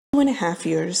2.5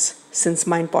 years since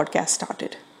Mind Podcast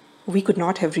started. We could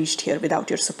not have reached here without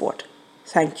your support.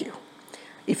 Thank you.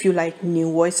 If you like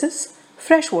new voices,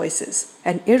 fresh voices,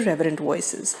 and irreverent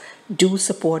voices, do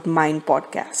support Mind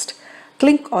Podcast.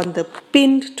 Click on the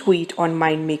pinned tweet on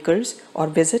Mind Makers or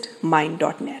visit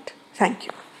mind.net. Thank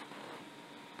you.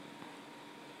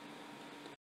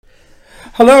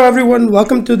 Hello, everyone.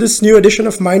 Welcome to this new edition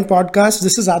of Mind Podcast.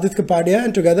 This is Aadit Kapadia,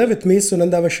 and together with me,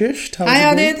 Sunanda, Vashisht. Hi,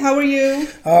 Aadit. How are you?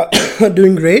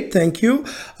 Doing great, thank you.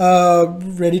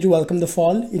 Ready to welcome the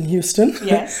fall in Houston.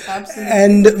 Yes, absolutely.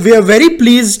 And we are very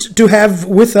pleased to have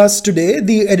with us today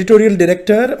the Editorial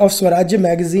Director of Swarajya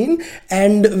magazine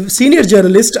and Senior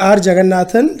Journalist R.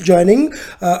 Jagannathan joining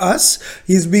us.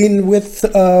 He's been with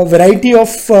a variety of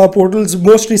portals,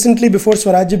 most recently before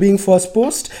Swarajya being First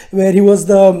Post, where he was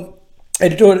the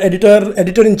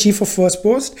editor-in-chief of First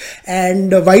Post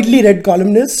and a widely read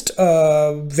columnist,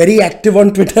 very active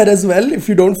on Twitter as well. If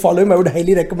you don't follow him, I would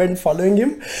highly recommend following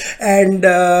him. And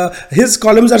his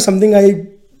columns are something I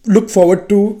look forward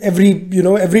to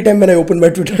every time when I open my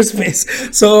Twitter space.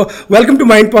 So welcome to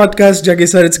Mind Podcast, Jaggi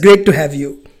sir. It's great to have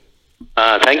you.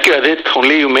 Thank you, Aadit.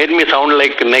 Only you made me sound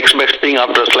like the next best thing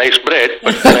after sliced bread,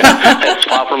 but that's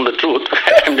far from the truth.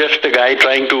 I'm just a guy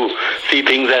trying to see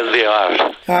things as they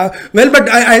are. But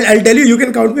I'll tell you, you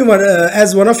can count me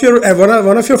as one of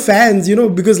your fans,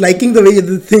 because liking the way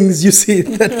the things you see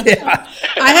that they are.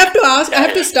 I have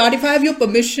to start, if I have your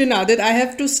permission, Aadit, I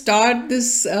have to start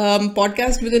this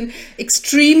podcast with an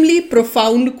extremely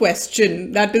profound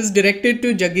question that is directed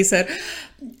to Jaggi sir.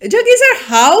 Jaggi sir,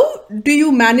 how do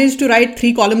you manage to write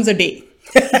 3 columns a day?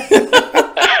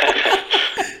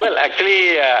 Well,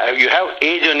 actually, you have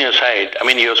age on your side. I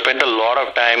mean, you spent a lot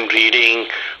of time reading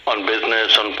on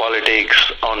business, on politics,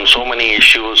 on so many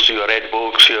issues. You read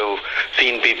books, you've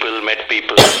seen people, met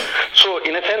people. So,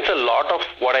 in a sense, a lot of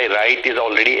what I write is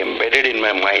already embedded in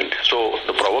my mind. So,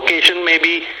 the provocation may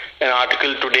be an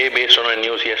article today based on a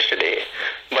news yesterday.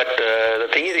 But the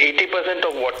thing is, 80%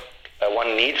 of what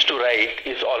one needs to write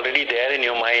is already there in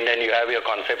your mind, and you have your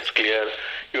concepts clear,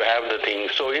 you have the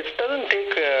things. So it doesn't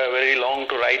take very long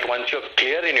to write once you're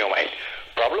clear in your mind.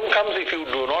 Problem comes if you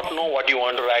do not know what you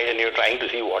want to write and you're trying to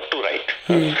see what to write.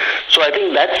 So I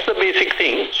think that's the basic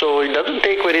thing. So it doesn't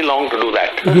take very long to do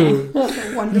that.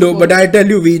 No, but I tell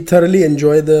you, we thoroughly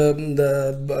enjoy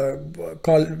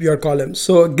your columns.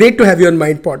 So great to have you on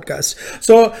Mind Podcast.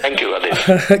 So thank you,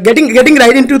 Aadit. getting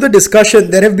right into the discussion,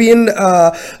 there have been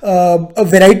a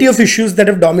variety of issues that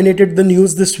have dominated the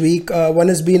news this week. One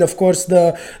has been, of course,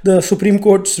 the Supreme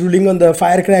Court's ruling on the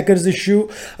firecrackers issue.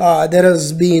 There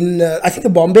has been, I think the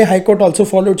Bombay High Court also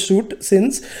followed suit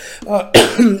since.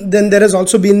 Then there has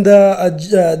also been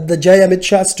the Jay Amit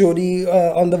Shah story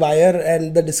on the wire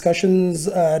and the discussions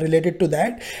related to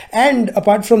that. And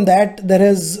apart from that, there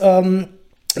has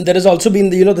also been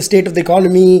the state of the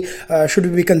economy. Should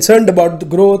we be concerned about the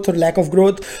growth or lack of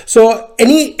growth? So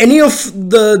any of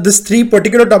these 3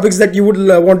 particular topics that you would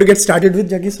want to get started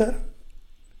with, Jaggi sir?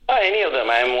 Any of them.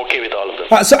 I am okay with all of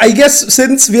them. So I guess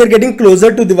since we are getting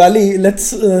closer to Diwali,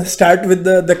 let's start with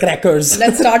the crackers.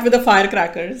 Let's start with the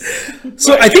firecrackers.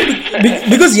 So I think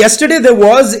because yesterday there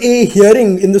was a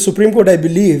hearing in the Supreme Court, I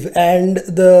believe, and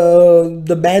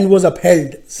the ban was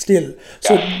upheld still.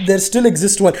 So there still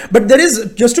exists one. But there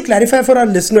is, just to clarify for our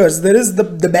listeners, there is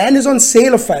the ban is on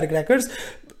sale of firecrackers.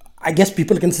 I guess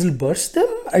people can still burst them.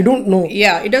 I don't know.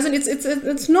 Yeah, it doesn't.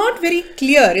 It's not very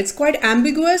clear. It's quite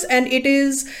ambiguous, and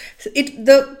it's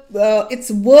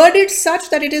worded such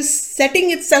that it is setting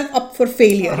itself up for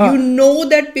failure. You know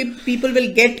that people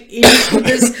will get into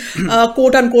this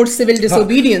quote unquote civil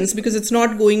disobedience because it's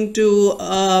not going to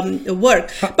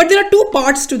work. But there are 2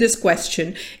 parts to this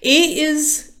question. A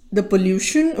is the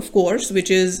pollution, of course,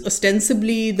 which is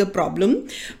ostensibly the problem,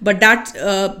 but that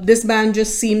this ban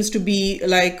just seems to be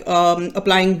like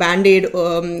applying band-aid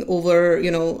over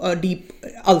a deep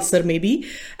ulcer maybe.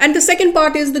 And the second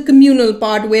part is the communal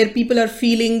part, where people are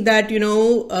feeling that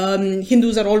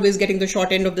Hindus are always getting the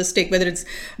short end of the stick, whether it's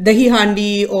Dahi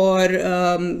Handi or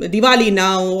Diwali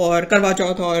now or Karwa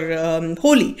Chauth or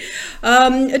Holi.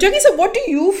 Jaggi sir, what do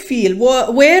you feel?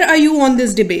 Where are you on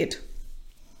this debate?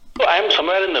 So I am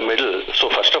somewhere in the middle. So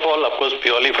first of all, of course,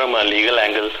 purely from a legal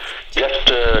angle, just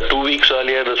 2 weeks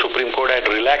earlier, the Supreme Court had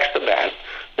relaxed the ban.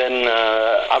 Then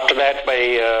after that,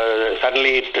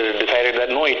 suddenly it decided that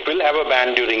no, it will have a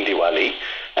ban during Diwali.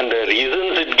 And the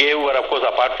reasons it gave were, of course,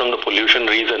 apart from the pollution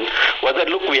reason, was that,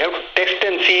 look, we have to test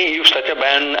and see if such a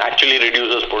ban actually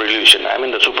reduces pollution. I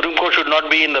mean, the Supreme Court should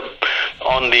not be in the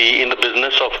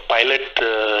business of pilot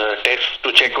tests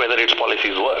to check whether its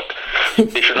policies work.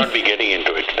 They should not be getting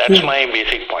into it. That's my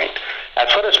basic point.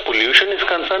 As far as pollution is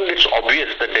concerned, it's obvious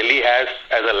that Delhi has,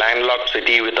 as a landlocked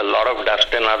city with a lot of dust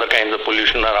and other kinds of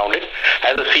pollution around it,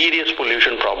 has a serious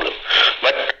pollution problem.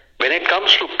 But when it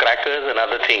comes to crackers and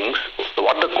other things,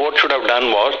 what the court should have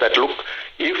done was that, look,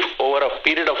 if over a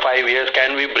period of 5 years,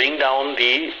 can we bring down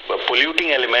the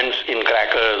polluting elements in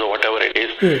crackers or whatever it is,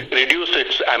 reduce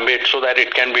its ambit so that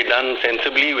it can be done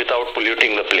sensibly without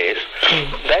polluting the place.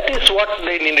 That is what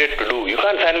they needed to do. You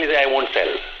can't suddenly say, I won't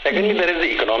sell. Secondly, there is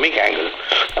the economic angle.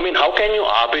 I mean, how can you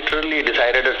arbitrarily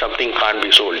decide that something can't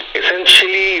be sold?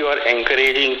 Essentially, you are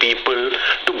encouraging people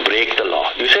to break the law.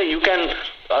 You say you can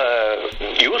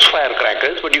use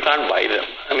firecrackers, but you can't buy them.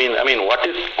 I mean, what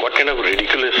kind of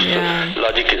ridiculous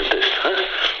logic is this? Huh?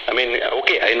 I mean,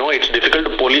 okay, I know it's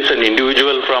difficult to police an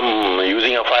individual from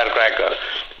using a firecracker,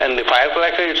 and the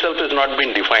firecracker itself has not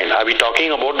been defined. Are we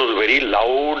talking about those very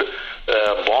loud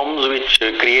bombs which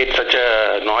create such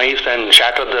a noise and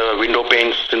shatter the window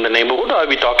panes in the neighborhood, or are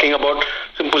we talking about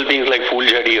simple things like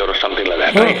Phoolzhadi or something like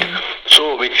that, right?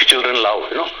 So, which children love,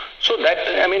 So that,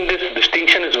 I mean, this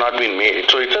distinction has not been made.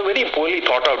 So it's a very poorly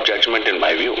thought out judgment in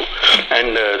my view.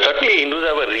 And certainly Hindus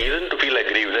have a reason to feel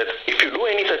aggrieved that if you do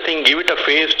any such thing, give it a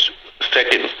phased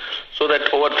set-in. So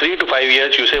that over 3 to 5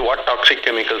 years, you say what toxic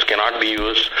chemicals cannot be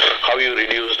used, how you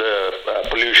reduce the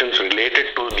pollutions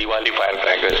related to Diwali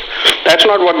firecrackers. That's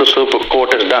not what the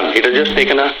court has done. It has just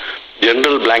taken a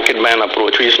general blanket ban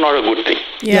approach, which is not a good thing.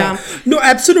 Yeah. No,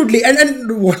 absolutely.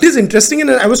 And what is interesting, and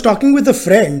I was talking with a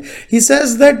friend, he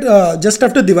says that just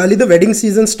after Diwali, the wedding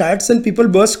season starts and people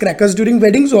burst crackers during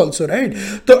weddings also, right?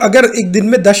 So, agar ek din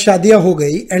mein 10 shaadiyan ho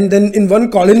gayi, and then in one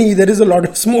colony there is a lot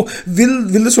of smoke, will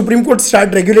the Supreme Court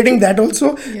start regulating that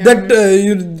also?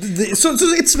 So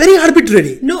it's very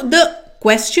arbitrary. No, the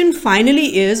question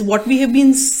finally is what we have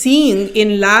been seeing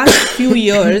in last few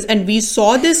years, and we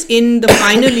saw this in the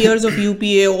final years of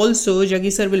UPA also.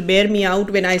 Jaggi sir will bear me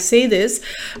out when I say this,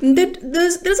 that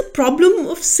there's a problem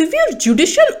of severe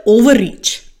judicial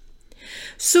overreach.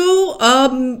 So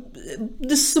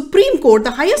the Supreme Court,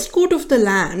 the highest court of the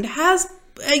land, has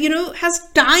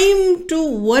time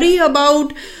to worry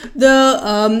about the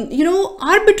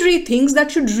arbitrary things that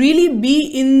should really be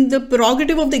in the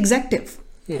prerogative of the executive.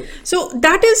 So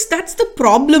that's the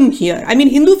problem here. I mean,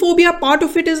 Hindu phobia, part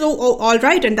of it is all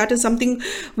right, and that is something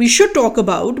we should talk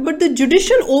about. But the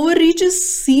judicial overreach is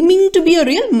seeming to be a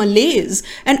real malaise,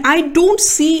 and I don't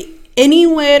see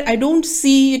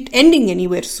it ending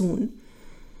anywhere soon.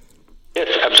 Yes,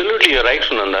 absolutely, you're right,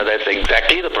 Sunanda. That's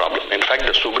exactly the problem. In fact,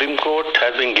 the Supreme Court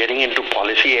has been getting into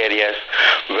policy areas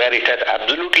where it has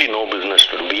absolutely no business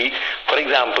to be. For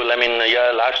example,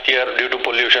 last year, due to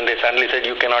pollution, they suddenly said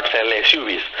you cannot sell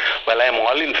SUVs. Well, I'm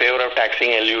all in favor of taxing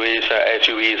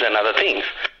SUVs and other things.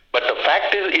 But the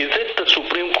fact is it the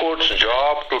Supreme Court's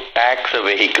job to tax a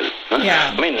vehicle?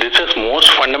 Yeah. I mean, this is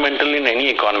most fundamental in any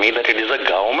economy, that it is a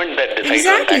government that decides.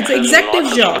 Exactly, it's the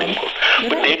executive job.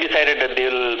 But they decided that they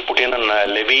will put in a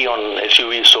levy on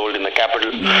SUVs sold in the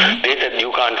capital. They said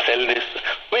you can't sell this.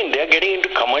 I mean, they are getting into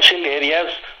commercial areas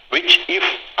which, if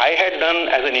I had done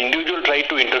as an individual tried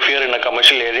to interfere in a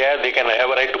commercial area, they can have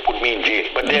a right to put me in jail.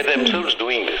 But they are themselves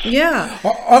doing this. Yeah.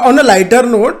 On a lighter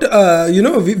note,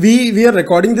 we are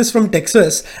recording this from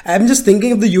Texas. I'm just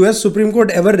thinking if the US Supreme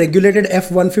Court ever regulated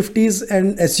F-150s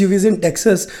and SUVs in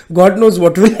Texas, God knows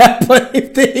what will happen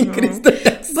if they increase the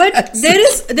tax. But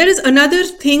there is another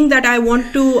thing that I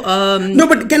want to no,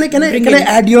 but can I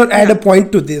add a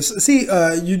point to this? See,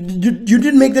 you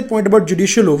did make that point about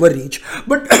judicial overreach,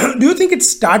 but do you think it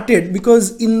started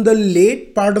because in the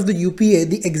late part of the UPA,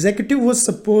 the executive was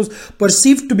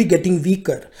perceived to be getting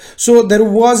weaker? So there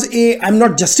was I'm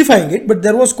not justifying it, but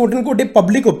there was quote unquote a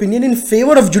public opinion in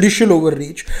favor of judicial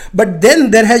overreach. But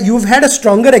then you've had a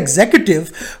stronger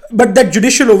executive, but that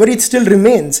judicial overreach still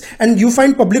remains, and you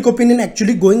find public opinion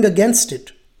actually going against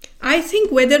it. I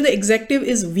think whether the executive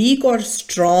is weak or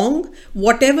strong,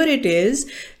 whatever it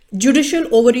is, judicial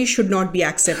overreach should not be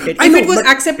accepted. If it was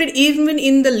accepted even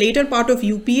in the later part of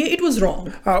UPA, it was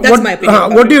wrong. That's my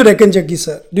opinion. What do you reckon, Jaggi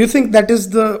sir? Do you think that is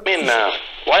the...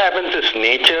 What happens is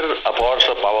nature abhors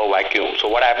a power vacuum. So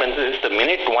what happens is the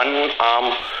minute one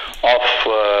arm of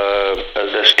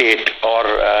the state or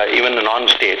even the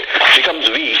non-state becomes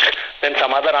weak, then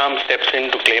some other arm steps in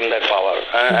to claim that power.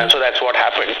 And so that's what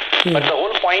happened. But the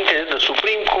whole point is the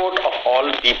Supreme Court of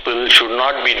all people should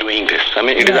not be doing this. I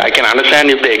mean, I can understand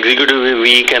if the executive is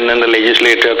weak and then the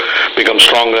legislature becomes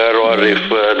stronger, or if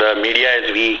the media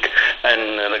is weak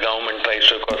and the government tries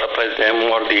to suppress them,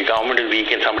 or the government is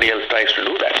weak and somebody else tries to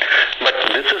do that. But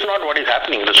this is not what is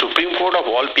happening. The Supreme Court of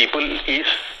all people is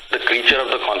the creature of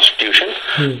the Constitution,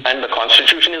 and the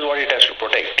Constitution is what it has to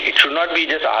protect. It should not be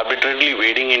just arbitrarily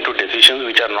wading into decisions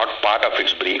which are not part of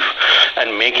its brief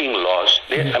and making laws.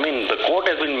 The court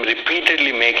has been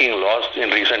repeatedly making laws in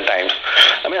recent times.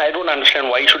 I don't understand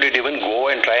why should it even go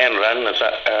and try and run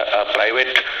a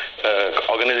private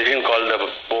organization called the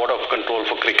Board of Control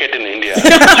for Cricket in India.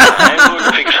 I'm going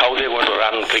to fix how they're going to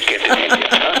run cricket in India.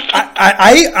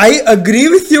 I agree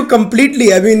with you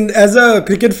completely. As a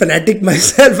cricket fanatic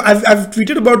myself, I've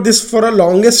tweeted about this for a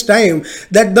longest time,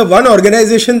 that the one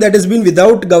organization that has been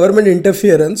without government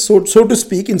interference, so to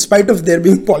speak, in spite of there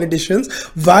being politicians,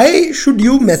 why should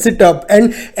you mess it up?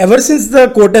 And ever since the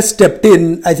court has stepped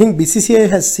in, I think BCCI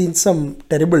has seen some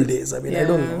terrible days. I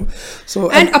don't know. So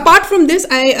and apart from this,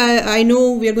 I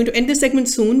know we are going to end this segment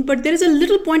soon, but there is a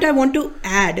little point I want to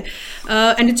add,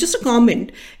 and it's just a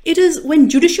comment. It is when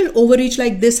judicial overreach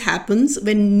like this happens,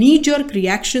 when knee-jerk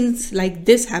reactions like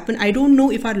this happen, I don't know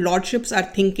if our lordships are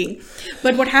thinking.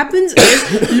 But what happens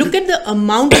is, look at the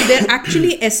amount. They're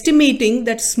actually estimating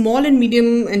that small and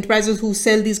medium enterprises who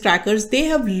sell these crackers,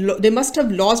 they must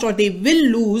have lost, or they will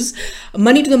lose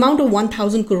money to the amount of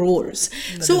 1,000 crores.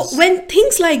 When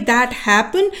things like that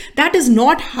happen, that is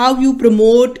not how you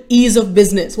promote ease of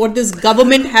business. What this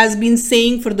government has been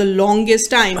saying for the longest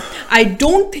time. I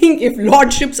don't think if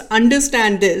lordships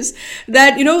understand this,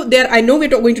 that I know we're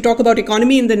going to talk about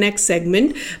economy in the next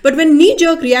segment, but when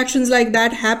knee-jerk reactions like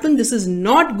that happen, this is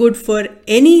not good for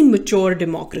any mature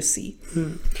democracy.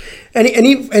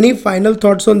 Any final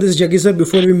thoughts on this, Jaggi sir,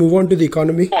 before we move on to the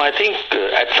economy? No, I think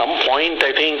at some point,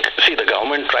 the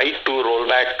government tried to roll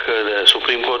back the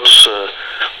Supreme Court's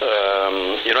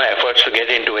efforts to get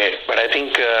into it. But I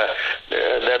think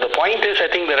the point is, I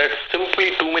think there are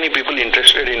simply too many people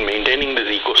interested in maintaining this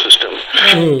ecosystem.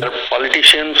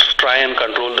 Politicians try and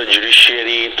control the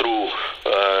judiciary through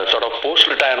sort of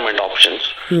post-retirement options.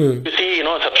 You see,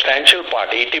 a substantial part,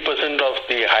 80% of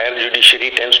the higher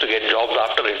judiciary tends to get jobs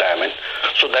after retirement.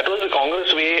 So that was the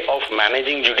Congress way of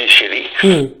managing judiciary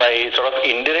by sort of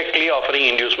indirectly offering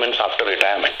inducements after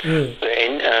retirement. The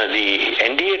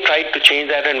NDA tried to change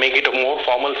that and make it a more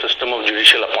formal system of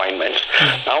judicial appointments.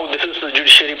 Now this is the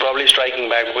judiciary probably striking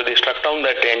back, because they struck down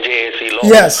that NJAC law.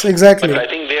 Yes, exactly. But I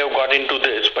think they have got into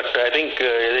this. But I think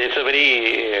it's a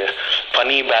very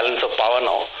funny balance of power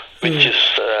now, which is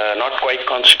not quite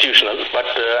constitutional. But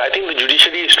I think the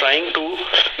judiciary is trying to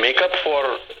make up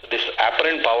for this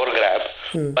apparent power grab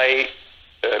by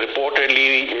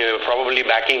reportedly probably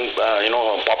backing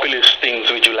populist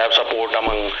things which will have support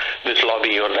among this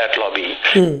lobby or that lobby.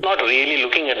 Not really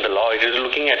looking at the law. It is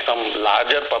looking at some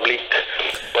larger public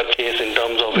purchase in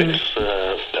terms of its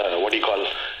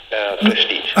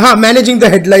prestige. Managing the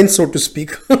headlines, so to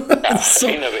speak. In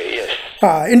a way,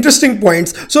 yes. Interesting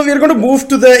points. So we are going to move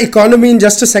to the economy in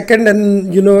just a second,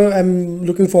 and I'm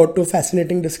looking forward to a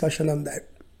fascinating discussion on that.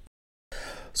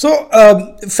 So,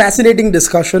 fascinating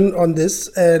discussion on this,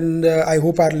 and I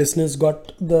hope our listeners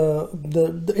got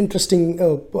the interesting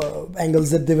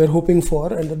angles that they were hoping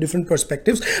for and the different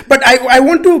perspectives. But I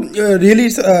want to really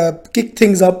kick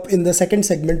things up in the second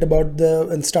segment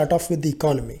and start off with the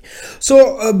economy.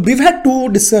 So, we've had two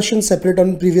discussions separate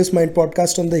on previous Mind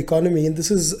podcast on the economy, and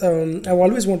this is I've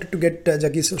always wanted to get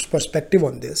Jaggi's perspective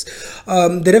on this.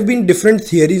 There have been different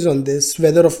theories on this,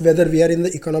 whether we are in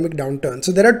the economic downturn.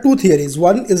 So, there are two theories.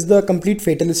 One is the complete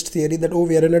fatalist theory that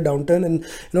we are in a downturn and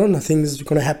nothing is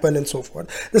going to happen and so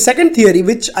forth. The second theory,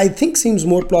 which I think seems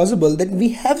more plausible, that we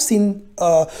have seen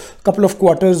a couple of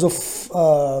quarters of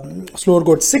slower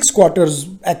growth, 6 quarters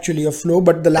actually of low,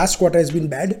 but the last quarter has been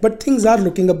bad. But things are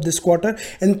looking up this quarter,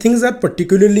 and things are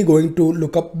particularly going to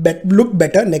look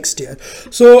better next year.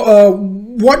 So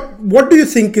what do you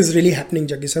think is really happening,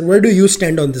 Jaggi sir? Where do you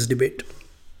stand on this debate?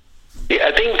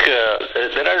 I think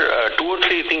there are 2 or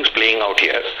 3 things playing out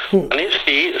here. One is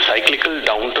the cyclical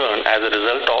downturn as a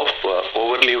result of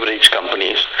over-leveraged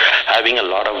companies having a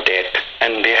lot of debt,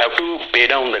 and they have to pay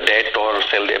down the debt or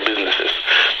sell their businesses.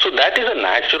 So that is a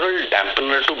natural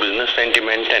dampener to business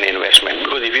sentiment and investment,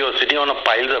 because if you are sitting on a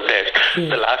pile of debt,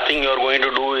 the last thing you are going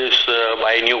to do is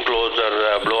buy new clothes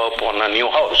or blow up on a new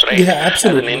house, right? Yeah,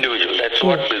 absolutely. As an individual, that's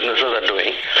what businesses are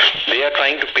doing. They are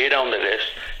trying to pay down the debt.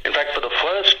 In fact, for the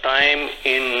first time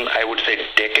in, I would say,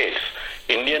 decades,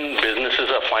 Indian businesses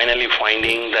are finally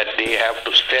finding that they have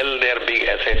to sell their big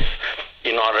assets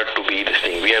in order to be this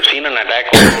thing. We have seen an attack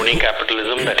on crony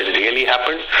capitalism that has really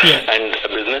happened, and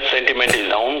business sentiment is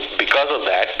down because of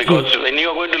that. Because when you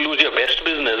are going to lose your best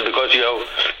business because you have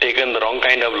taken the wrong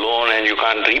kind of loan and you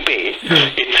can't repay,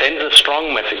 it sends a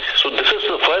strong message. So this is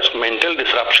the first first mental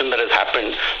disruption that has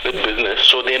happened with business.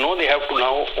 So they know they have to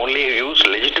now only use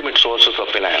legitimate sources of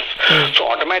finance. So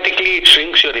automatically it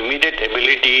shrinks your immediate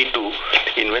ability to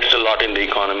invest a lot in the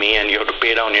economy, and you have to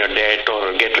pay down your debt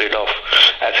or get rid of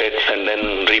assets and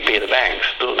then repay the banks.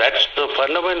 So that's the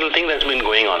fundamental thing that's been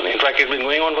going on. In fact, it's been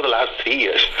going on for the last 3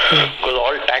 years, because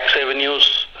all tax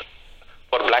revenues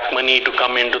for black money to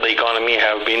come into the economy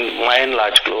have been by and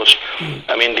large closed.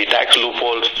 I mean, the tax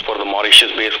loopholes for the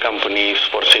Mauritius-based companies,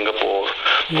 for Singapore,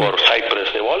 for Cyprus,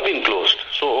 they've all been closed.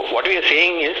 So what we are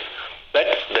saying is that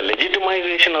the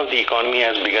legitimization of the economy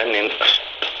has begun in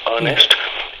earnest,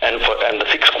 and the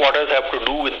 6 quarters have to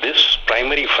do with this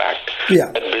primary fact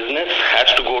that business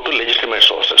has to go to legitimate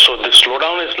sources. So this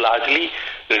slowdown is largely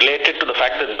related to the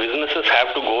fact that businesses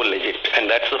have to go legit, and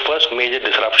that's the first major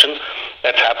disruption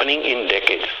that's happening in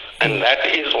decades, and that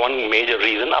is one major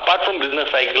reason, apart from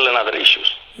business cycle and other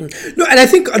issues. No, and I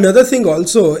think another thing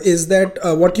also is that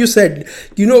what you said,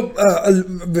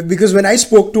 because when I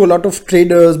spoke to a lot of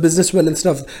traders, businessmen and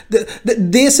stuff,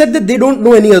 they said that they don't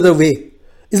know any other way.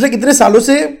 It's like इतने सालों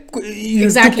से to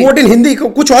quote in Hindi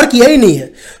कुछ और किया ही नहीं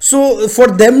है. So for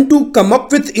them to come up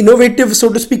with innovative, so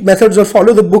to speak, methods or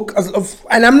follow the book of,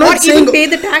 and I'm not saying pay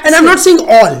the taxes. And I'm not saying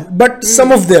all, but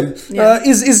some of them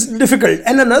is difficult.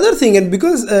 And another thing, and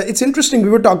because it's interesting, we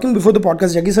were talking before the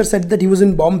podcast. Jaggi sir said that he was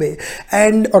in Bombay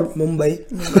or Mumbai.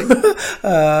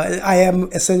 I am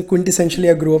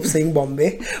quintessentially I grew up saying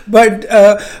Bombay, but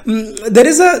there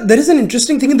is an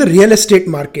interesting thing in the real estate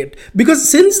market, because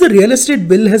since the real estate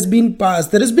bill has been passed,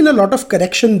 there has been a lot of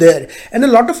correction there, and a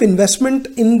lot of investment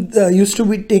in used to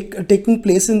be taking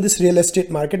place in this real estate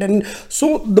market, and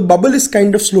so the bubble is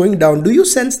kind of slowing down. Do you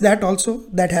sense that also,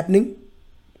 that happening?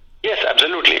 Yes,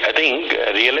 absolutely. I think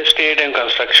real estate and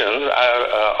construction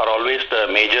are always the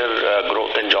major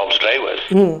growth and jobs drivers.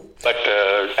 But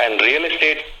and real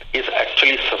estate is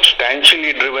actually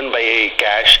substantially driven by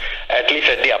cash, at least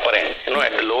at the upper end.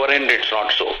 At the lower end, it's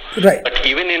not so. Right. But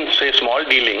even in, say, small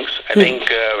dealings, I think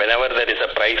whenever there is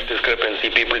a price discrepancy,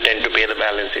 people tend to pay the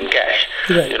balance in cash.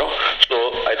 Right. So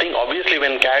I think obviously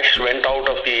when cash went out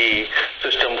of the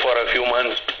system for a few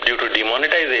months due to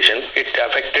demonetization, it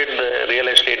affected the real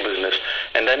estate business.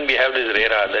 And then we have this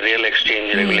RERA, the Real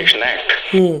Exchange Regulation Act,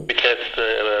 which has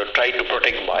tried to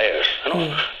protect buyers.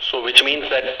 So which means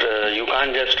that you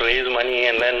can't just raise money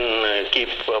and then keep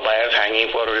buyers hanging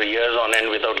for years on end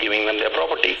without giving them their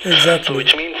property. Exactly. So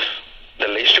which means the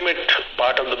legitimate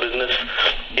part of the business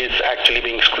is actually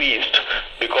being squeezed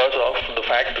because of the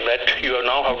fact that you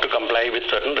now have to comply with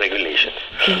certain regulations.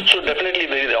 So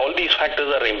definitely all these factors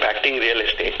are impacting real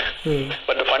estate.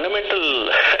 But the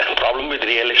fundamental problem with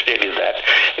real estate is that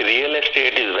real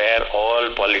estate is where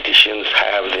all politicians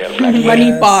have their black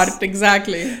money part,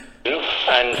 exactly.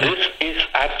 And this is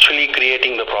actually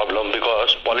creating the problem,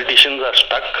 because politicians are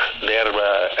stuck, their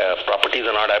properties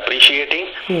are not appreciating,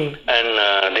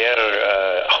 and they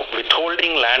are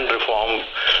withholding land reform,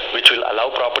 which will allow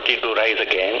property to rise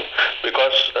again,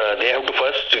 because they have to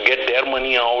first get their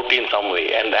money out in some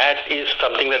way, and that is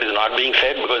something that is not being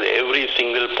said, because every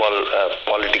single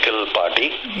political party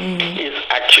is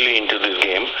actually into this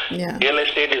game. Real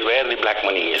estate is where the black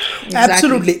money is.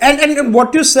 Absolutely. And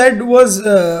what you said was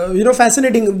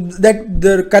fascinating, that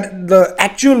the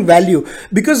actual value,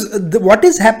 because what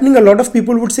is happening, a lot of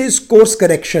people would say, is course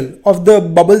correction of the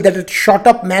bubble that had shot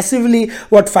up massively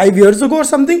 5 years ago or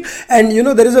something. And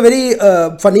there is a very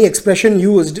funny expression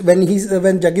used when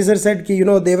Jaggi sir said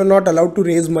that they were not allowed to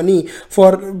raise money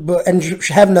for and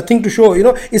have nothing to show.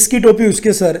 Iski topi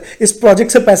uske sir, is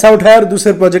project se paisa uthaya aur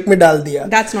dusre project mein dal diya.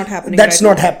 That's not happening. That's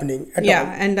not happening at all.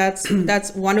 And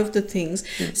that's one of the things.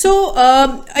 So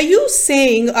are you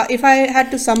saying, if I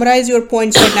had to summarize your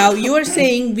points right now, you are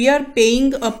saying we are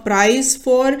paying a price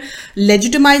for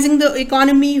legitimizing the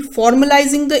economy,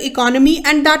 formalizing the economy,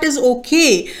 and that is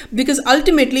okay, because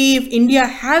ultimately if India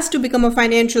has to become a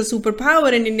financial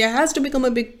superpower and India has to become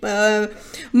a big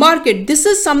market, this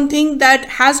is something that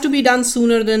has to be done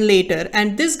sooner than later,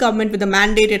 and this government, with the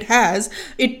mandate it has,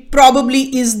 it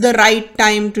probably is the right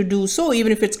time to do so,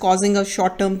 even if it's causing a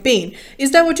short-term pain.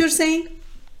 Is that what you're saying?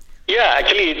 Yeah,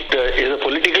 actually it is a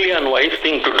politically unwise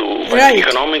thing to do, but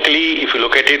economically, if you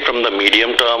look at it from the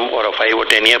medium term or a 5 or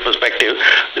 10 year perspective,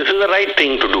 this is the right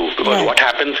thing to do, because what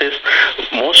happens is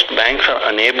most banks are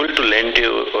unable to lend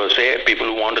to, say, people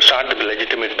who want to start a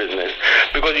legitimate business,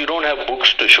 because you don't have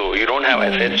books to show, you don't have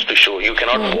assets to show, you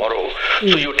cannot borrow.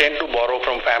 So you tend to borrow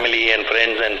from family and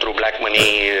friends and through black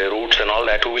money routes and all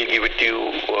that, who will give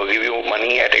you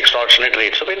money at extortionate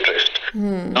rates of interest.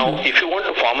 Now, if you want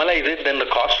to formalize it, then the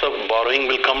costs of borrowing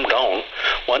will come down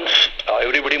once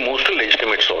everybody moves to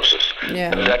legitimate sources.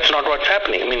 Yeah. But that's not what's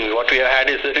happening. I mean, what we have had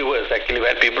is the reverse, actually,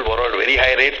 where people borrow at very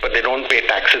high rates, but they don't pay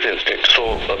taxes instead.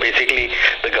 So basically,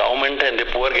 the government and the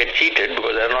poor get cheated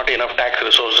because there are not enough tax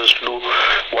resources to do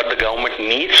what the government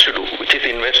needs to do, which is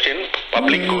invest in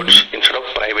public goods instead of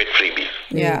private freebies.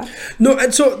 Yeah. No,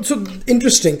 and so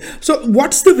interesting. So,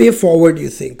 what's the way forward? You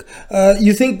think?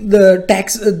 You think the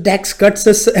tax cuts,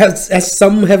 as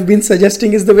some have been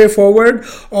suggesting, is the way forward,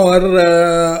 or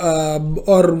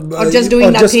just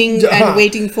doing nothing and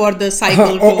waiting for the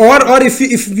cycle? Or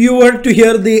if you were to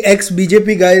hear the ex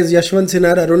BJP guys, Yashwant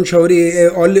Sinha, Arun Shauri,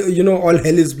 all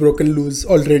hell is broken loose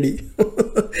already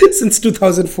since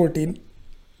 2014.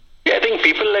 Yeah, I think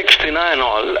people like Sinha and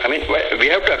all, I mean, we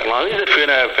have to acknowledge the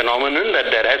phenomenon that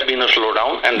there has been a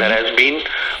slowdown and there has been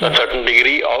a certain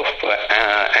degree of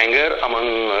anger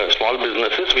among small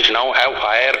businesses which now have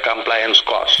higher compliance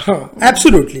costs.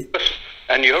 Absolutely.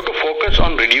 And you have to focus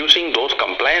on reducing those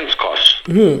compliance costs.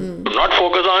 Not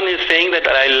focus on is saying that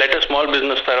I'll let a small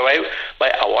business survive by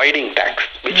avoiding tax,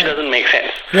 which doesn't make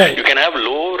sense. Right. You can have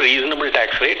low, reasonable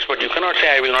tax rates, but you cannot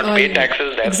say I will not pay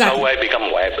taxes, that's how I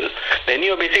become viable. Then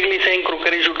you're basically saying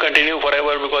crookery should continue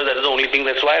forever because that is the only thing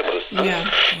that's viable. Yeah.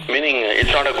 Meaning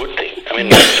it's not a good thing. I mean,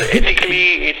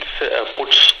 ethically, it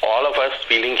puts all of us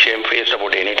feeling shamefaced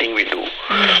about anything we do.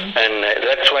 And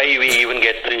that's why we even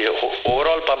get the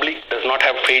overall public does not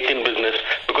have faith in business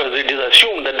because it is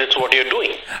assumed that that's what you're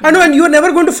doing. I know, and you are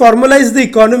never going to formalize the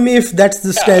economy if that's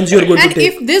the stance you're going to take.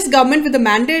 And if this government with the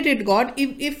mandate it got,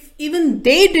 if even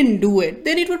they didn't do it,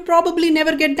 then it would probably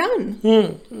never get done.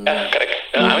 Yeah, correct.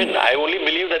 I mean, I only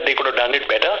believe that they could have done it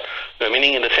better,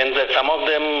 meaning in the sense that some of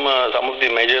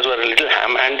the measures were a little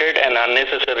ham-handed and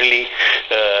unnecessarily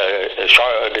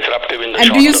disruptive in the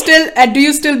short term. Do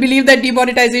you still believe that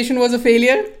demonetization was a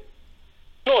failure?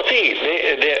 No, see,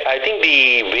 I think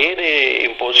the way they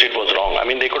imposed it was wrong. I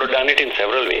mean, they could have done it in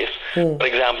several ways. For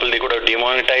example, they could have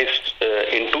demonetized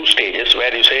in 2 stages, where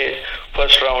you say,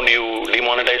 first round you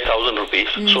demonetize 1,000 rupees,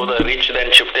 so the rich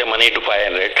then shift their money to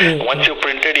 500. Once you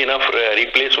printed enough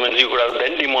replacements, you could have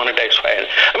then demonetized 500.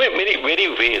 I mean, very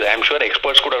ways. I'm sure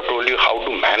experts could have told you how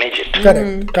to manage it.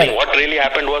 Correct. I mean, what really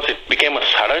happened was it became a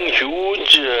sudden,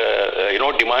 huge,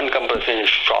 demand compression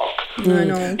shock. I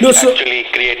know. It actually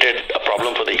created a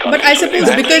problem for the economy. But I suppose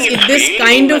because if this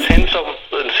kind of... in the sense of,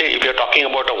 say, if you're talking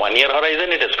about a 1-year horizon,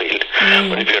 it has failed.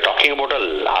 But if you're talking about a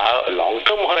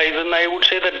long-term horizon, I would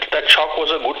say that shock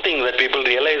was a good thing, that people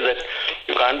realize that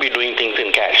you can't be doing things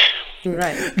in cash.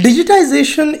 Right.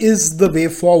 Digitization is the way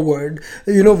forward.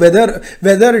 Whether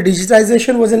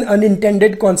digitization was an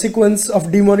unintended consequence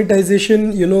of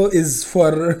demonetization, is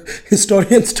for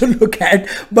historians to look at.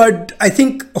 But I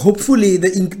think hopefully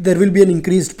there will be an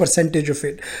increased percentage of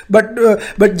it.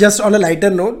 But just on a lighter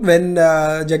note, when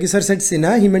Jaggi sir said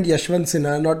Sinha, he meant Yashwant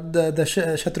Sinha, not the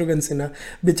Shatrughan Sinha.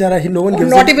 Bichara, no one gives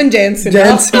not even Jayant Sinha.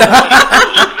 Jayant Sinha.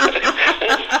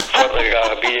 For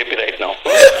the BJP right now.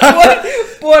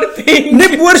 Poor thing.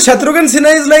 नहीं, poor Shatrughan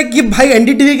Sinha is like कि भाई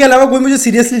NDTV के अलावा कोई मुझे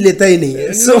seriously लेता ही नहीं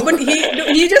है. So but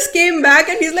he just came back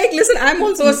and he's like, listen, I'm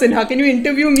also a Sinha. Can you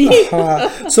interview me?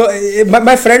 So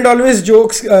my friend always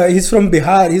jokes. He's from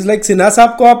Bihar. He's like, Sinha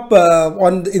साहब को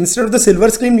आप instead of the silver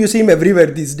screen, you see him everywhere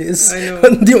these days. I know.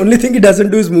 The only thing he doesn't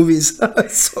do is movies.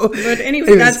 So, but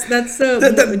anyway, that's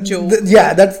a joke.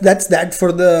 That's that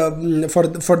for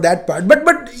that part.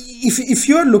 But if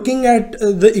you are looking at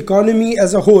the economy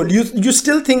as a whole, you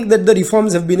still think that the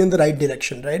reforms have been in the right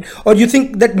direction, right? Or you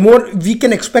think that we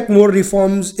can expect more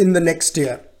reforms in the next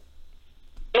year?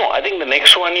 No, I think the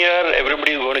next 1 year,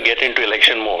 everybody is going to get into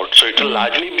election mode. So it will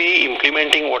largely be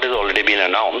implementing what has already been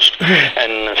announced.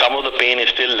 And some of the pain is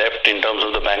still left in terms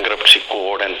of the bankruptcy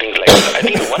code and things like that. I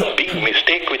think one big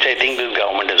mistake which I think this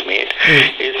government has made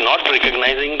is not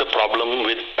recognizing the problem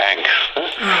with banks.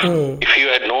 If you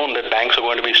had known that banks are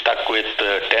going to be stuck with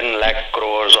 10 lakh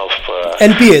crores of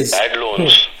NPAs, bad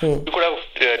loans, you could have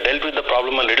dealt with the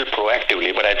problem a little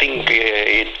proactively. But I think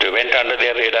it went under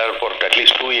their radar for at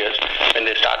least 2 years. When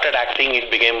they started acting, it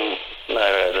became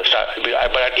the start.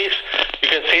 But at least you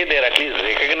can say they're at least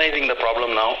recognizing the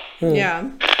problem now. Yeah.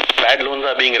 Bad loans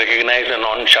are being recognized and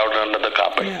not shoved under the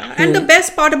carpet. Yeah. And the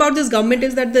best part about this government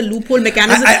is that the loophole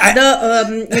mechanism,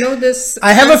 this.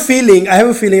 I have a feeling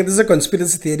this is a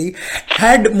conspiracy theory.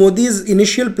 Had Modi's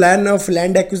initial plan of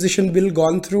land acquisition bill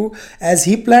gone through as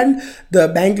he planned, the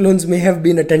bank loans may have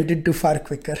been attended to far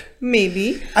quicker.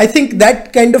 Maybe. I think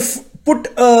that kind of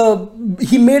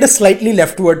he made a slightly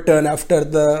leftward turn after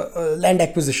the land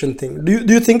acquisition thing. Do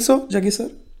you think so, Jaggi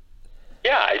sir?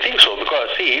 Yeah, I think so, because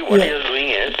see, what he is doing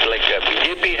is, like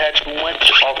BJP had too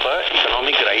much of an economic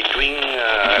ethnic right-wing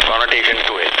connotation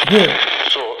to it.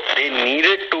 So they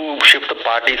needed to shift the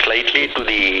party slightly to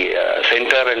the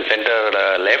center and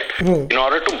center-left in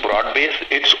order to broad-base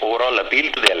its overall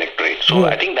appeal to the electorate. So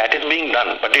I think that is being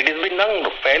done, but it has been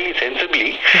done fairly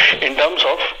sensibly in terms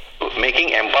of making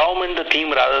empowerment the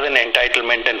theme rather than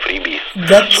entitlement and freebies.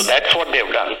 So that's what they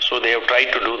have done. So they have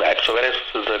tried to do that. So whereas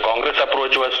the Congress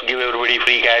approach was give everybody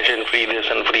free cash and free this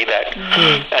and free that,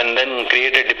 and then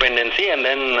create a dependency, and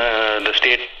then the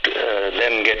state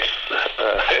then gets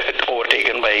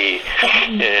overtaken by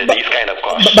these kind of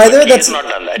costs. By the way, that's not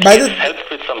done that. It helped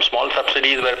with some small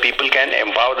subsidies where people can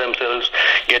empower themselves,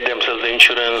 get themselves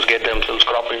insurance, get themselves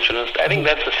crop insurance. I think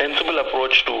that's a sensible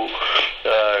approach to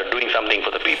doing something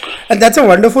for the people. And that's a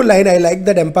wonderful line. I like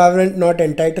that, empowerment, not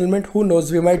entitlement. Who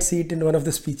knows? We might see it in one of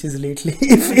the speeches lately.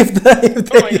 It's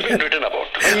been written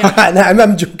about.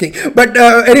 I'm joking. But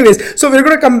anyways, so we're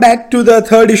going to come back to the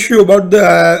third issue about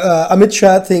the Amit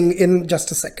Shah thing in just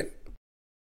a second.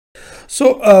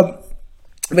 So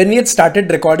when we had started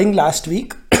recording last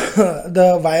week,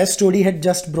 the Wire story had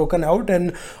just broken out,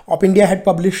 and Op India had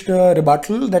published a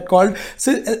rebuttal that called,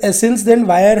 since then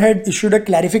Wire had issued a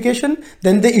clarification,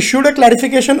 then they issued a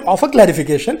clarification of a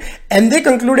clarification, and they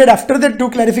concluded after the two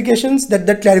clarifications that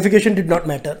that clarification did not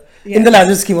matter in the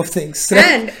larger scheme of things. Right?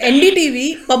 And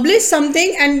NDTV published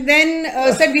something and then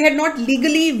said we had not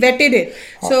legally vetted it.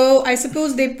 So I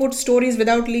suppose they put stories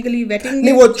without legally vetting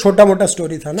नहीं, वो छोटा मोटा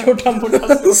story था ना. छोटा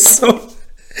मोटा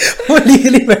So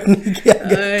legally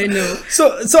I know.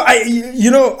 So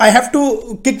I have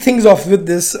to kick things off with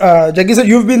this. Jaggi sir,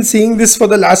 you've been seeing this for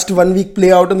the last 1 week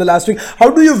play out in the last week. How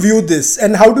do you view this,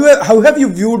 and how have you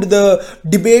viewed the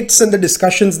debates and the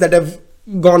discussions that have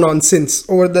gone on since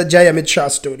over the Jay Amit Shah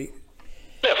story?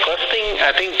 The first thing,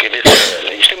 I think it is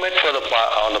legitimate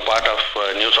on the part of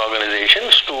news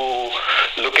organizations to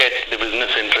look at the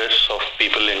business interests of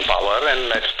people in power,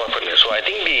 and that's perfectly. So I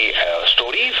think the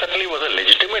story certainly was a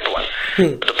legitimate one.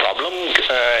 The problem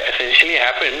essentially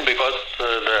happened because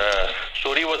the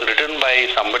story was written by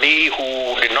somebody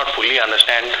who did not fully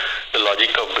understand the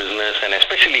logic of business, and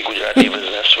especially Gujarati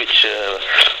business, which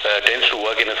tends to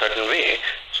work in a certain way.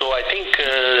 So I think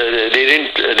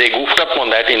they goofed up on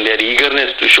that in their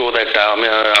eagerness to show that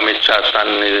Amit Shah's son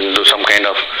is into some kind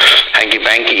of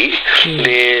hanky-panky.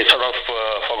 They sort of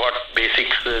forgot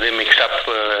basics. They mixed up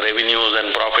revenues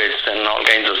and profits and all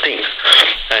kinds of things.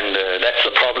 And that's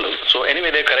the problem. So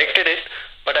anyway, they corrected it.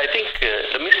 But I think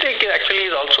the mistake actually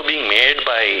is also being made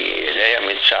by Jay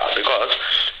Amit Shah, because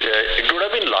it would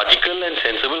have been logical and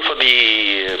sensible for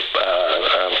the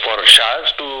for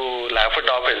Shahs to laugh it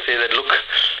off and say that, look,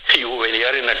 when you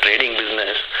are in a trading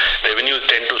business, revenues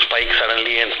tend to spike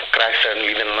suddenly and crash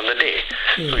suddenly the another day.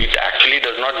 So it actually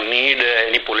does not need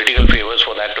any political favors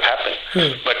for that to happen.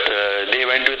 But they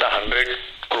went with 100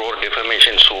 crore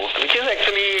defamation suit, which is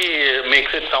actually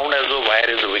makes it sound as though Wire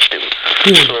is the victim.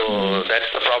 So that's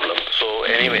the problem. So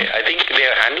anyway, I think they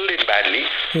have handled it badly.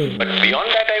 But beyond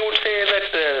that, I would say that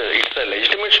it's a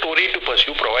legitimate story to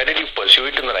pursue, provided you pursue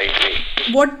it in the right way.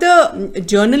 What the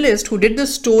journalist who did the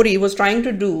story was trying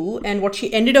to do, and what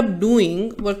she ended up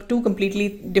doing, were two completely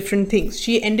different things.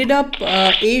 She ended up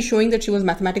showing that she was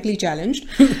mathematically challenged,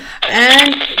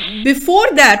 and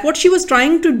before that, what she was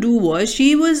trying to do was,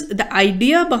 the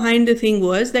idea behind the thing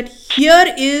was that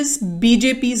here is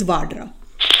BJP's Vadra.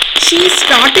 She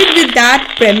started with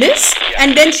that premise,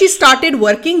 and then she started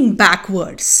working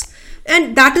backwards,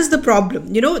 and that is the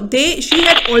problem. She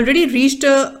had already reached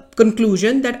a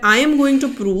conclusion that I am going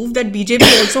to prove that BJP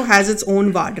also has its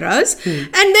own Vadras,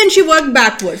 and then she worked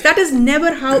backwards. That is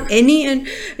never how and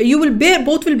you will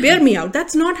both will bear me out.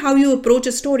 That's not how you approach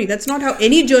a story. That's not how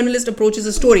any journalist approaches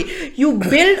a story. You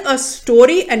build a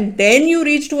story and then you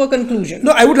reach to a conclusion.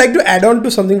 No, I would like to add on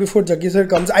to something before Jaggi sir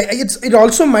comes. It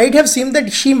also might have seemed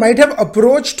that she might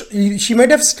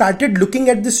have started looking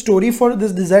at this story for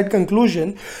this desired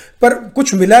conclusion, पर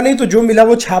कुछ मिला नहीं, तो जो मिला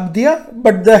वो छाप दिया.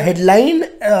 But the headline,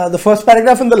 the first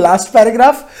paragraph and the last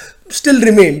paragraph still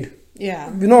remained.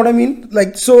 Yeah. You know what I mean?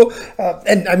 Like, so,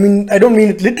 and I mean, I don't mean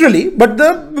it literally, but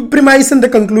the premise and the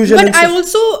conclusion. But I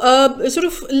also sort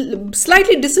of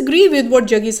slightly disagree with what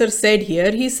Jaggi sir said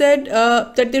here. He said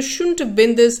that there shouldn't have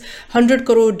been this 100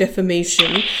 crore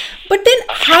defamation. But then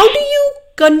how do you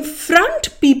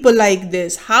confront people like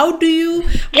this? What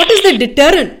is the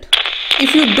deterrent?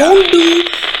 If you don't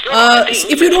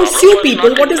if you don't sue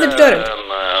people, what is the deterrent?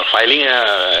 Filing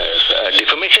a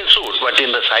defamation suit, but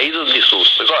in the size of the suit,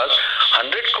 because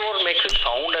 100 crore makes it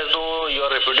sound as though your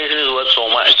reputation is worth so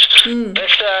much.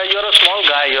 That you're a small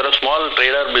guy, you're a small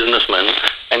trader businessman,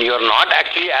 and and you're not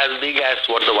actually as big as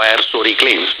what the Wire story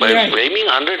claims. By claiming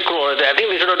 100 crore, I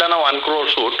think they should have done a 1 crore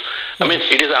suit. I mean,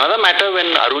 it is another matter when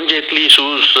Arun Jaitley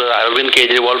sues Arvind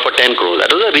Kejriwal for 10 crores.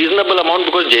 That was a reasonable amount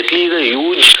because Jaitley is a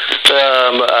huge,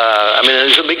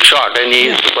 he's a big shot and he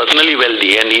is personally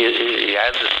wealthy and he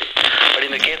has this. But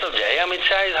in the case of Jay Amit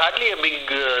Shah, is hardly a big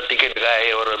ticket guy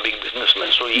or a big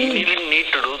businessman, so he didn't need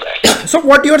to do that. So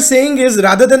what you're saying is,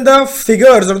 rather than the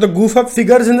figures or the goof up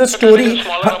figures in the story, a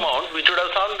smaller amount, which would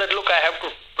have found that, look, I have to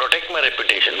protect my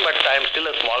reputation, but I'm still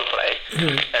a small fry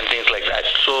and things like that.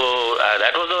 So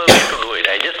that was the way to do it.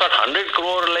 I just thought 100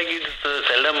 crore, like it's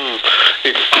seldom,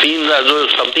 it seems as though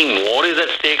something more is at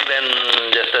stake than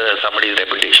just somebody's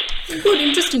reputation. Good,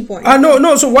 interesting point.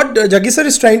 No. So what Jaggi sir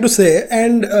is trying to say,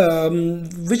 and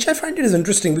which I find it is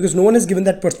interesting because no one has given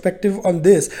that perspective on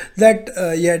this, that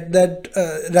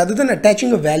rather than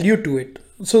attaching a value to it.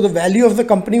 So the value of the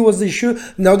company was the issue.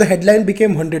 Now the headline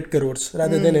became 100 crores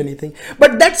rather than anything.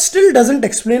 But that still doesn't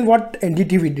explain what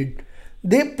NDTV did.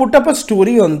 They put up a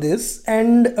story on this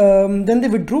and then they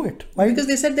withdrew it. Why? Because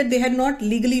they said that they had not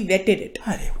legally vetted it.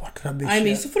 What rubbish. I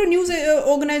mean, so for a news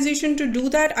organization to do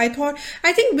that, I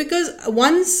think because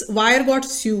once Wire got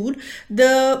sued,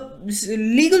 the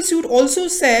legal suit also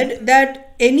said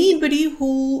that anybody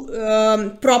who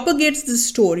propagates this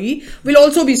story will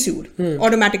also be sued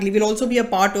automatically, will also be a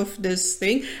part of this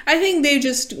thing. I think they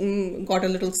just got a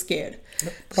little scared.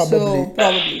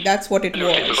 Probably that's what it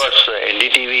was. Because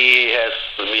NDTV has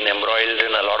been embroiled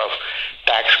in a lot of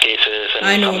tax cases. And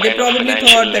I know, they probably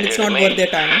thought that it's not worth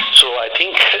their time. So I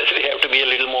think they have to be a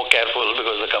little more careful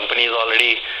because the company is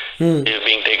already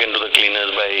being taken to the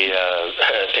cleaners by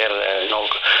their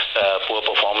poor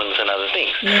performance and other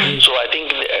things. So I think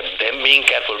them being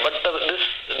careful. But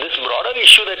this broader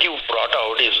issue that you brought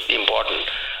out is important.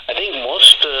 I think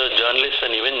most journalists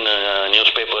and even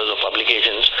newspapers or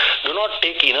publications do not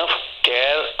take enough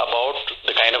care about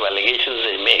the kind of allegations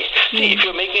they make. See, if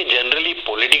you're making generally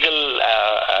political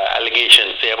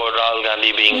allegations, say about Rahul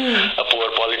Gandhi being a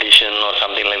poor politician or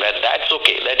something like that, that's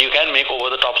okay. That you can make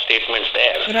over-the-top statements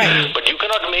there. Right. But you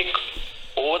cannot make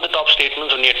over-the-top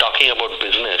statements when you're talking about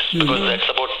business because that's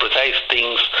about precise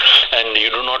things and you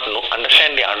do not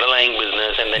understand the underlying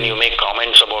business and then you make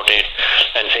comments about it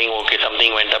and saying, okay,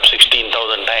 something went up 16,000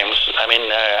 times. I mean,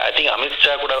 I think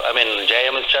Jay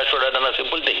Amit Shah should have done a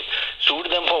simple thing.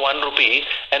 Sued them for 1 rupee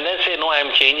and then say, no,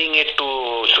 I'm changing it to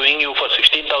suing you for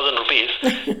 16,000 rupees.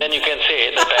 Then you can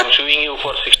say that I'm suing you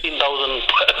for 16,000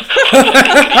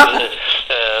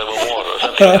 more or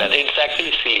something like that. It's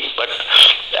actually silly. But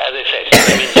as I said,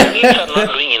 journalists are not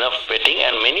doing enough vetting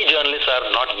and many journalists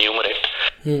are not numerate.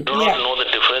 Do not know the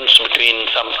difference between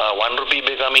some 1 rupee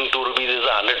becoming 2 rupees is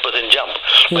a 100% jump.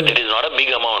 But it is not a big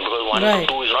amount because 1 to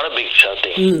 2 is not a big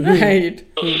thing. Right.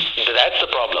 So that's the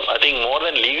problem. I think more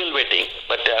than legal vetting,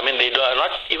 but they are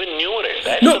not even numerate.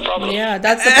 That's the problem. Yeah,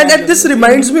 that's the problem. And this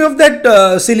reminds me of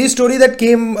that silly story that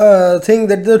came thing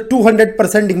that the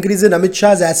 200% increase in Amit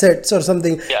Shah's assets or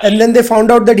something. Yeah. And then they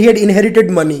found out that he had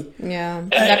inherited money. Yeah,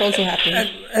 that also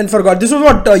happened. And forgot. This was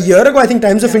what, a year ago? I think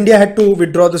Times of India had to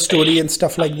withdraw the story and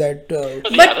stuff like that. The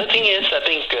other thing is, I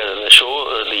think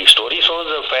the story shows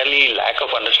a fairly lack of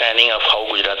understanding of how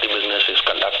Gujarati business is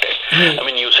conducted. I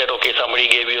mean, you said, okay, somebody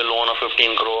gave you a loan of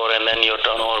 15 crore and then your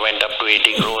turnover went up to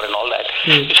 80 crore and all that.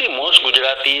 You see, most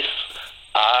Gujaratis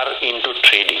are into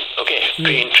trading. Okay,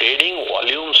 in trading,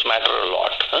 volumes matter a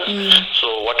lot.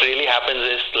 So what really happens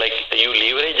is, like, you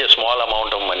leverage a small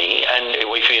amount of money, and if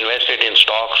you invest it in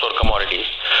stocks or commodities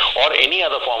or any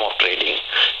other form of trading,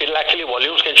 it'll actually,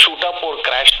 volumes can shoot up or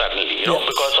crash suddenly,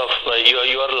 because of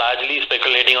you are largely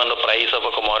speculating on the price of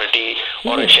a commodity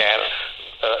or a share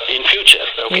in future.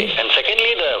 Okay, and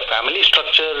secondly, the family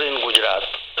structure in Gujarat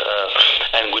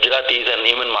and Gujaratis and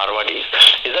even Marwadis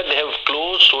is that they have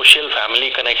close social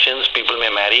family connections. People may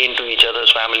marry into each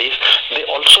other's families. They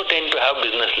also tend to have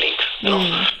business links.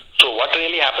 So what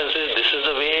really happens is, this is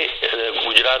the way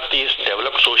Gujaratis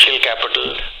develop social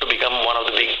capital to become one of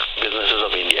the big businesses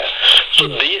of India. So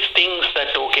these things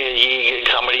that, okay,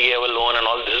 somebody gave a loan and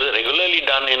all, this is regularly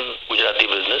done in Gujarati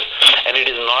business and it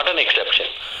is not an exception.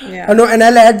 Yeah. No, and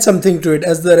I'll add something to it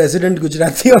as the resident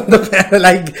Gujarati on the panel.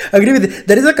 I agree with it.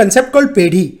 There is a concept called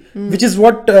Pedhi, which is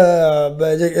what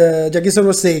Jaggi sir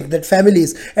was saying, that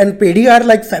families, and Pedhi are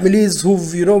like families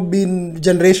who've been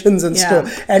generations and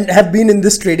stuff and have been in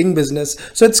this trading business.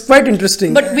 So it's quite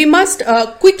interesting. But we must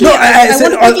quickly, I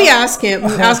want to quickly ask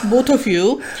both of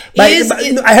you.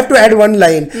 I have to add one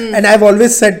line, and I've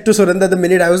always said to Sunanda the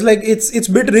minute, I was like, it's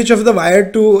a bit rich of the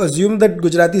Wire to assume that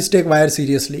Gujaratis take Wire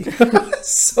seriously.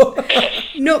 So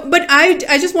No, but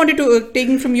I just wanted to,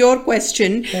 taking from your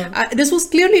question, this was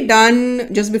clearly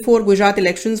done just before Gujarat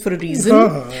elections for a reason.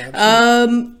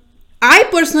 I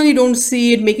personally don't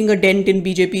see it making a dent in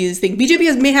BJP's thing.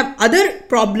 BJP may have other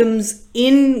problems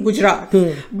in Gujarat,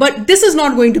 but this is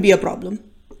not going to be a problem.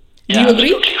 Do you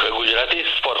agree? Absolutely. For Gujarat,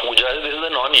 this is a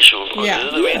non-issue because this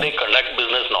is the way they conduct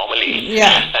business normally.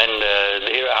 And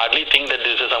they hardly think that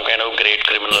this is some kind of great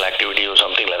criminal activity or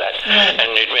something like that.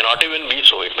 And it may not even be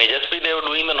so. It may just be they were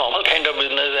doing the normal kind of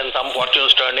business and some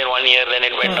fortunes turned in 1 year, then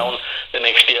it went down the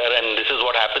next year, and this is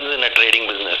what happens in a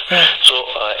trading business. So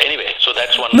anyway, so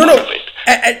that's one part of it.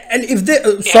 And if they...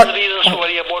 have reasons to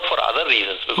worry about for other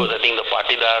reasons, because I think the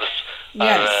partidars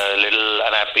are a little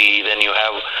unhappy. Then you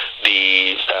have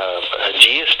the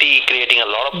GST creating a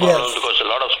lot of problems because a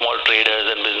lot of small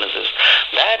traders and businesses.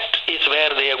 That is where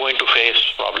they are going to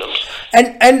face problems.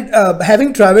 And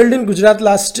having traveled in Gujarat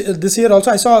this year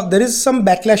also, I saw there is some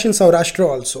backlash in Saurashtra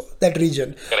also, that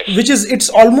region. Correct. It's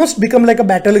almost become like a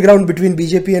battleground between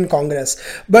BJP and Congress.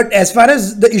 But as far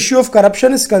as the issue of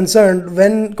corruption is concerned,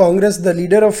 when Congress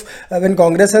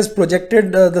has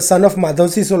projected the son of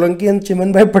Madhavsinh Solanki and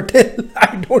Chimanbhai Patel,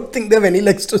 I don't think they have any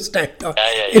legs to stand on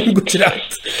in Gujarat.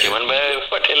 Chimanbhai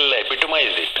Patel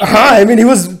epitomized it. I mean, he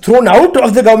was thrown out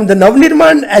of the government. The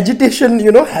Navnirman agitation,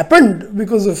 happened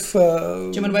because of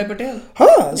Chimanbhai Patel.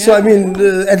 So I mean,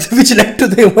 which led to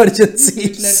the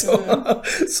emergency.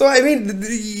 So I mean,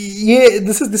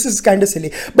 this is kind of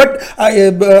silly. But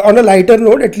on a lighter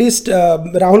note, at least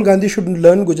Rahul Gandhi should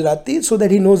learn Gujarati so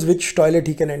that he knows which toilet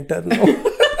he can enter now.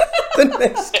 The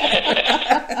next.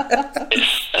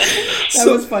 That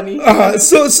was funny.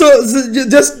 So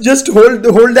just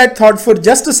hold that thought for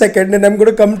just a second, and I'm going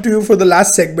to come to you for the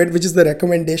last segment, which is the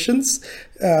recommendations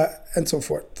and so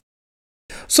forth.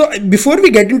 So before we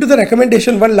get into the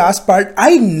recommendation, one last part.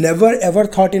 I never ever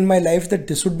thought in my life that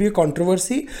this would be a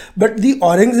controversy, but the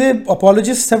Aurangzeb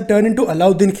apologists have turned into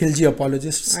Alauddin Khilji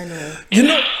apologists. I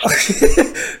know.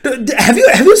 Have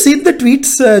you seen the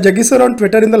tweets, Jaggi sir, on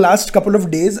Twitter in the last couple of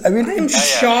days? I mean, I'm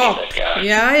shocked. Shocked. I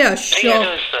think it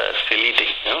was a silly thing.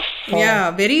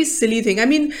 Yeah, very silly thing. I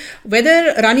mean,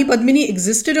 whether Rani Padmini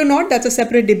existed or not, that's a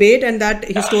separate debate, and that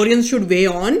historians should weigh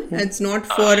on. It's not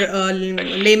for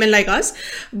laymen like us.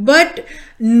 But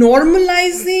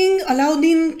normalizing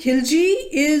Alauddin Khilji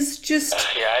is just...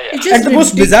 It's just and the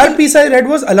most bizarre piece I read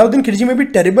was Alauddin Khilji may be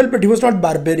terrible, but he was not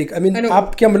barbaric. I mean,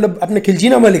 aap kya matlab apne Khilji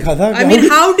nama likha tha? I mean,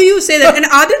 how do you say that? And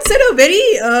Aadit said a very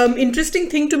interesting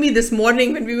thing to me this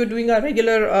morning when we were doing our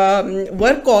regular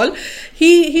work call.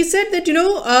 He said that,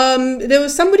 there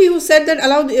was somebody who said that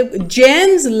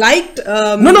Jains liked...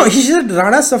 No, he said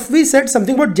Rana Safvi said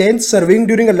something about Jains serving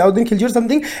during Alauddin Khilji or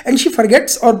something, and she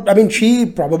forgets, she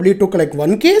probably took like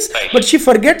one case, but she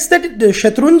forgets that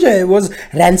Shatrunjay was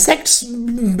ransacked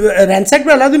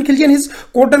by Alauddin Khilji, and his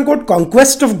quote-unquote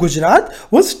conquest of Gujarat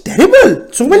was terrible.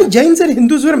 So many Jains and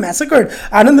Hindus were massacred.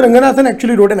 Anand Ranganathan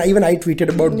actually wrote, and even I tweeted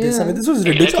about this. I mean, this was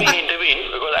ridiculous.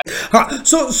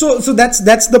 So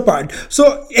that's the part.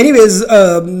 So anyways,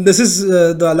 this is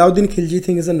the Alauddin Khilji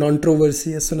thing is a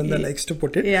non-troversy, as Sunanda likes to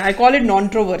put it. Yeah, I call it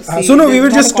non-troversy. So no, we were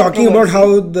just talking about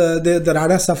how the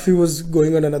Rana Safi was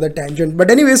going on another tangent. But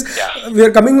anyways, we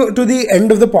are coming to the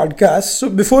end of the podcast. So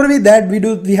before we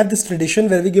have this tradition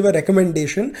where we give a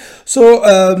recommendation. So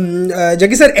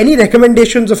Jaggi sir, any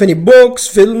recommendations of any books,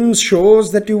 films,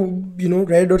 shows that you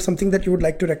read or something that you would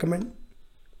like to recommend?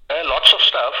 Lots of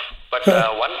stuff. But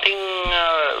one thing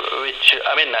which,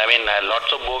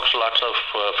 lots of books, lots of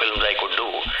films I could do.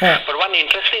 But one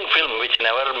interesting film which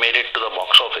never made it to the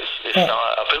box office is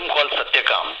a film called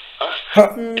Satyakam.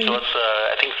 It was,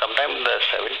 I think, sometime in the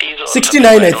 70s or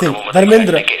 69, I think.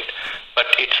 Dharmendra. But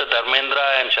it's a Dharmendra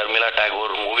and Sharmila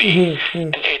Tagore movie.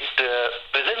 And it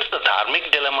presents the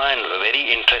dharmic dilemma in a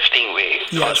very interesting way.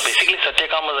 Because basically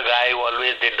Satyakam was a guy who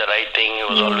always did the right thing. He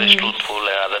was always truthful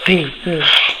and other things.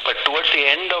 But towards the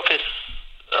end of his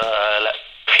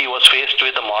he was faced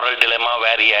with a moral dilemma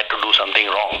where he had to do something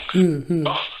wrong.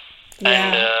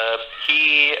 And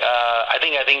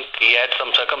I think he had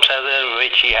some circumstances in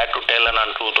which he had to tell an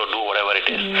untruth or do whatever it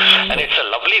is. And it's a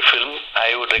lovely film.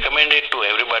 I would recommend it to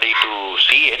everybody to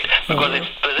see it because it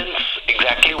presents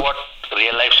exactly what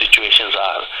real life situations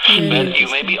are. Where you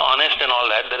may be honest and all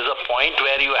that. There is a point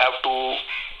where you have to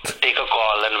take a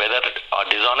call, and whether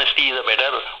dishonesty is a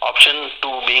better option to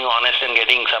being honest and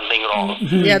getting something wrong.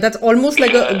 Yeah, that's almost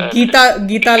like a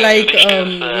Gita-like.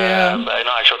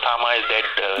 Ashwatthama is dead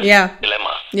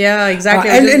dilemma. Yeah, exactly.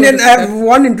 And I have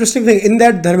one interesting thing in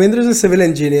that Dharmendra is a civil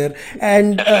engineer,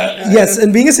 and yes,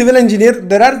 and being a civil engineer,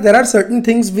 there are certain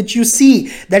things which you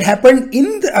see that happened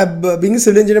in the, being a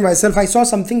civil engineer myself. I saw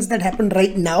some things that happened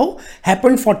right now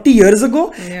happened 40 years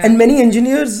ago, and many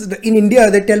engineers in India,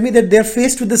 they tell me that they're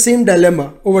faced with the same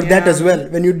dilemma over that as well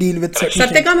when you deal with certain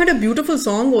things. Satyakam had a beautiful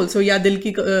song also, Ya Dil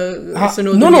Ki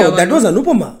Suno No, Duniya that Walo. was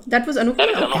Anupama. That was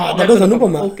Anupama. That was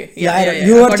Anupama. Okay.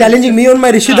 You are challenging me on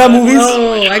my Rishida movies.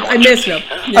 Oh, I messed up.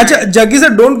 Acha, Jaggi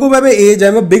sir, don't go by my age.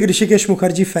 I'm a big Rishikesh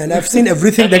Mukherjee fan. I've seen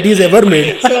everything that he's ever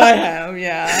made. So I have,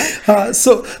 yeah.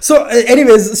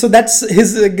 Anyways, so that's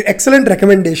his excellent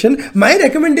recommendation. My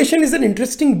recommendation is an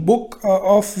interesting book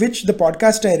of which the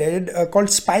podcast I read called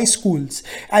Spy Schools.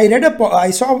 I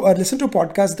listened to a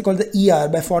podcast called the ER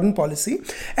by Foreign Policy,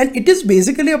 and it is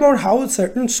basically about how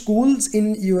certain schools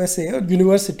in USA or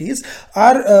universities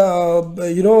are,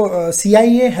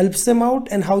 CIA helps them out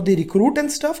and how they recruit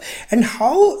and stuff, and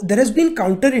how there has been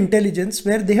counterintelligence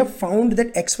where they have found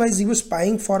that XYZ was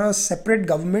spying for a separate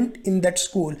government in that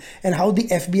school, and how the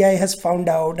FBI has found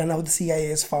out and how the CIA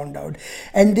has found out.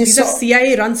 And These are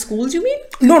CIA run schools, you mean?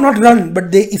 No, not run,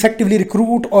 but they effectively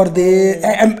recruit, or they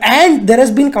and there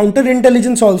has been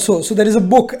counterintelligence also. So there is a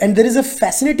book, and there is a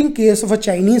fascinating case of a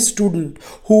Chinese student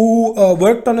who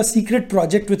worked on a secret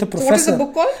project with a professor. What is the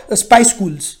book called? Spy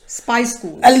Schools. Spy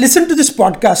Schools. I'll listen to this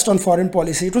podcast on foreign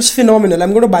policy. It was phenomenal.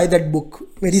 I'm going to buy that book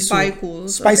very soon.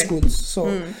 Spy Schools. So,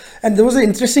 and there was an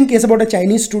interesting case about a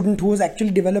Chinese student who was actually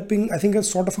developing, I think, a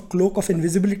sort of a cloak of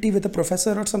invisibility with a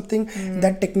professor or something.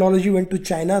 That technology went to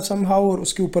China somehow, or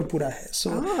uske upar pura hai.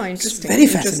 So, interesting. Very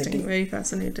fascinating. Very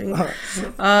fascinating.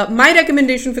 My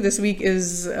recommendation for this week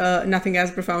is nothing as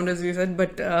profound as you said,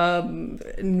 but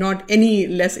not any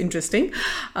less interesting.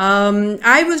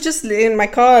 I was just in my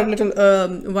car a little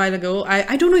while ago.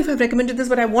 I don't know if I've recommended this,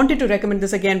 but I wanted to recommend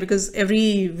this again because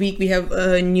every week we have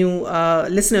new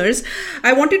listeners.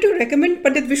 I wanted to recommend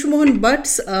Pandit Vishwamohan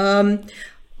Bhatt's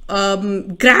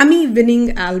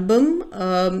Grammy-winning album,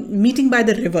 Meeting by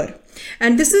the River.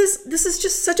 And this is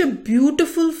just such a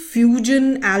beautiful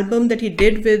fusion album that he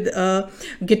did with a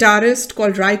guitarist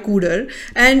called Rai Kuder.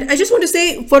 And I just want to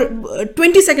say, for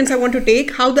 20 seconds, I want to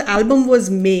take how the album was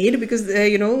made, because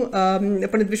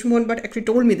Pandit Vishwamohan Bhatt actually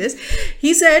told me this.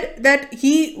 He said that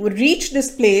he reached this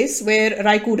place where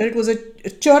Rai Kuder, it was a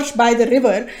church by the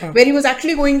river, where he was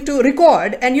actually going to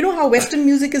record. And you know how Western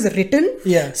music is written?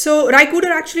 Yeah. So Rai Kuder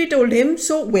actually told him,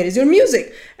 so where is your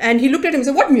music? And he looked at him and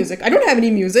said, what music? I don't have any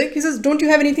music. He says, don't you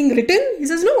have anything written? He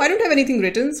says, no, I don't have anything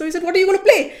written. So he said, what are you going to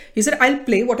play? He said, I'll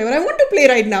play whatever I want to play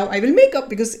right now. I will make up,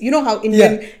 because you know how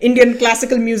Indian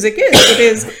classical music is. It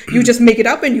is, you just make it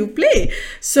up and you play.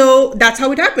 So that's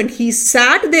how it happened. He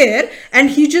sat there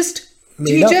and he just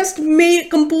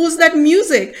composed that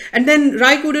music. And then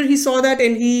Rai Kuder, he saw that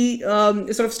and he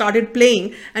sort of started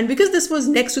playing. And because this was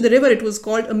next to the river, it was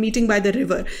called A Meeting by the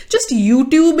River. Just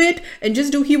YouTube it and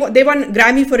just they won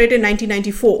Grammy for it in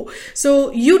 1994. So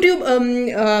YouTube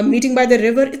Meeting by the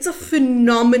River, it's a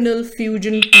phenomenal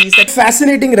fusion piece.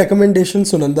 Fascinating recommendation,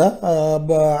 Sunanda.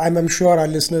 I'm sure our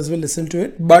listeners will listen to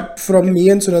it. But from me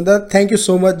and Sunanda, thank you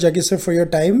so much, Jaggi sir, for your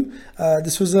time.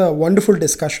 This was a wonderful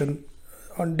discussion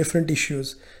on different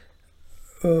issues.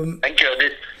 Thank you,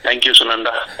 Aadit. Thank you,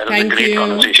 Sunanda. That was a great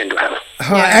conversation to have.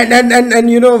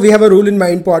 And we have a rule in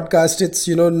Mind podcast. It's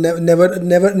never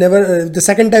the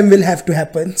second time will have to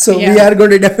happen. So we are going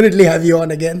to definitely have you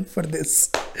on again for this.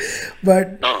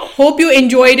 But hope you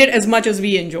enjoyed it as much as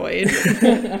we enjoyed.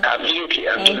 Absolutely.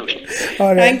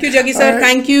 All right. Thank you, Jaggi sir.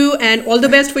 Thank you, and all the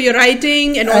best for your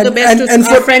writing, and all the best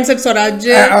to our friends at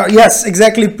Swarajya. Yes,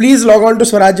 exactly. Please log on to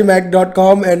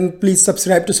swarajyamag.com and please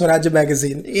subscribe to Swarajya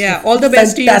magazine. Yeah, all the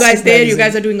best to you guys there. Magazine. You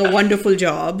guys are doing a wonderful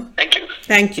job. Thank you.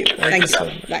 Thank you. Thank you so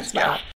much. Thanks. Bye.